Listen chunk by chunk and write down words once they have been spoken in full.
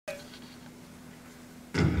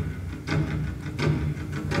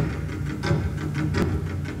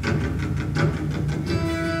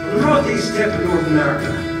northeast tip of North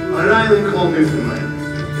America, on an island called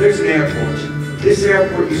Newfoundland. There's an airport. This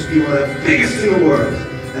airport used to be one of the biggest in the world.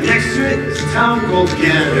 And next to it is a town called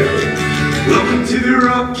Gander. Welcome to the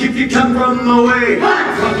rock, if you come from away.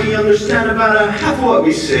 Probably understand about half of what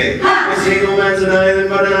we say. I say no man's an island,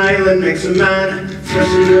 but an island makes a man.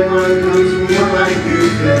 Especially when one comes from one like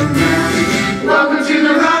Newfoundland. Welcome to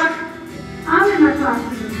the rock! I'm in my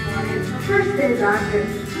classroom this morning. It's the first day back and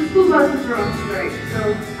the school buses are on strike, so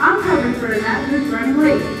I'm covering for Annette who's running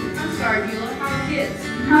late. I'm sorry, Beulah. How are kids?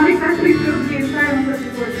 Not exactly filled the environment such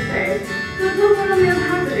as work today, so it's open on the other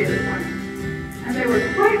half of the day this morning. And they were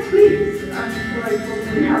quite pleased until I told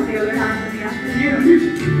them to have the other half in the afternoon.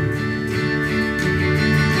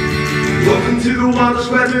 Welcome to the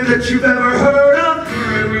wildest weather that you've ever heard of.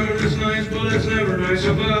 Alright, well, it's nice, but it's never nice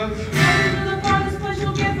above.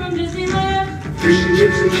 Fish and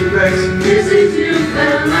chips and shipwrecks. This is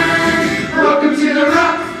Newfoundland. Welcome to the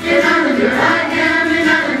rock. An islander I am, an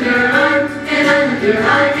islander I'm. An islander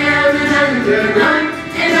I am, an islander I'm.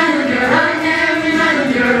 An islander I am, an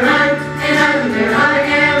islander I'm. An islander I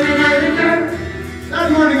am, an islander. That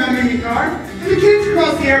morning I'm in the car, and the kids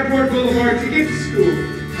cross the airport boulevard to get to school.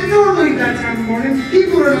 And normally that time of morning,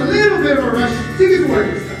 people are in a little bit of a rush to get to work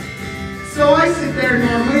and stuff. So I sit there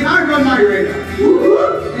normally and I run my radar.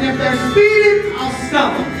 And if they're speeding, I'll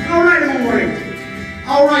stop them. I'll write them a warning.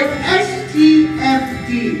 I'll write STFD.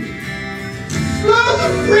 Slow the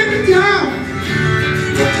frick down!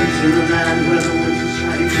 Welcome to the land where the winter's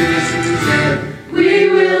trying to kill us in his head. We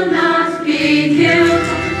will not be killed.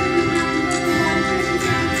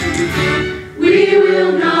 We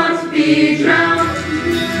will not be drowned.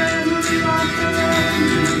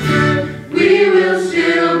 We will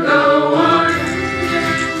still go on.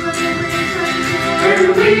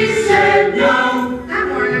 And we said no. That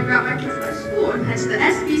morning I got my kids by school and head to the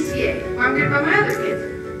SPCA, where I'm going to buy my other kids,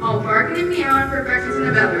 all barking and meowing for breakfast in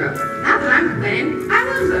a bedroom. Not that I'm complaining, I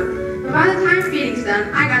lose them. But by the time feeding's done,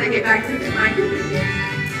 I gotta get back to my cooking kids.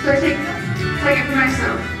 So I take it for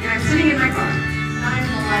myself, and I'm sitting in my car. I'm in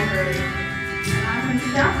the library, and I'm in the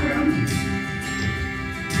bathroom.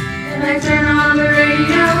 And I turn on the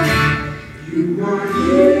radio. You are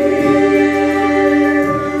here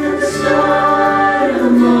At the start of the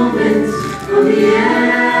moment, on the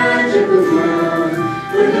edge of the world,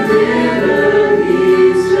 where the river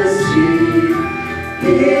meets the sea.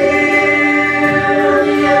 Here on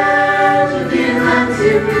the edge of the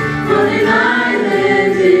Atlantic, on an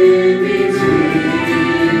island in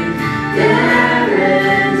between there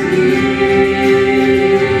and here.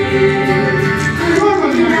 Come on,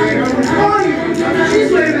 my radar, we're calling you. She's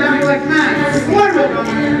waving at me like mad.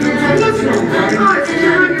 What's wrong? Oh, it's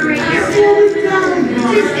turn on your radio.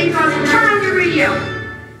 Just stay fast and turn on your radio.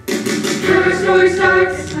 Our story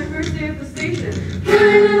starts. It's my first day at the station.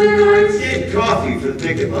 Turning on the lights. Get coffee for the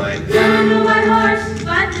picket line. Down to my heart.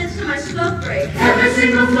 5 minutes to my smoke break. Every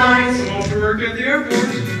single flight. Off to work at the airport.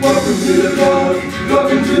 Welcome to the fog.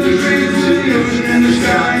 Welcome to the trees, to the ocean and the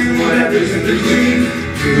sky, and whatever's in between.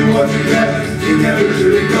 To the what's left, it never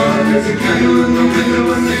truly gone. There's a candle in the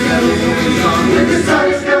window and the kettle going on. When the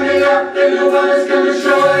sun is coming up and the world is gonna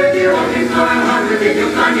show. If you're hoping for a hundred, then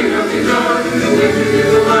you'll find your nothing wrong. The winter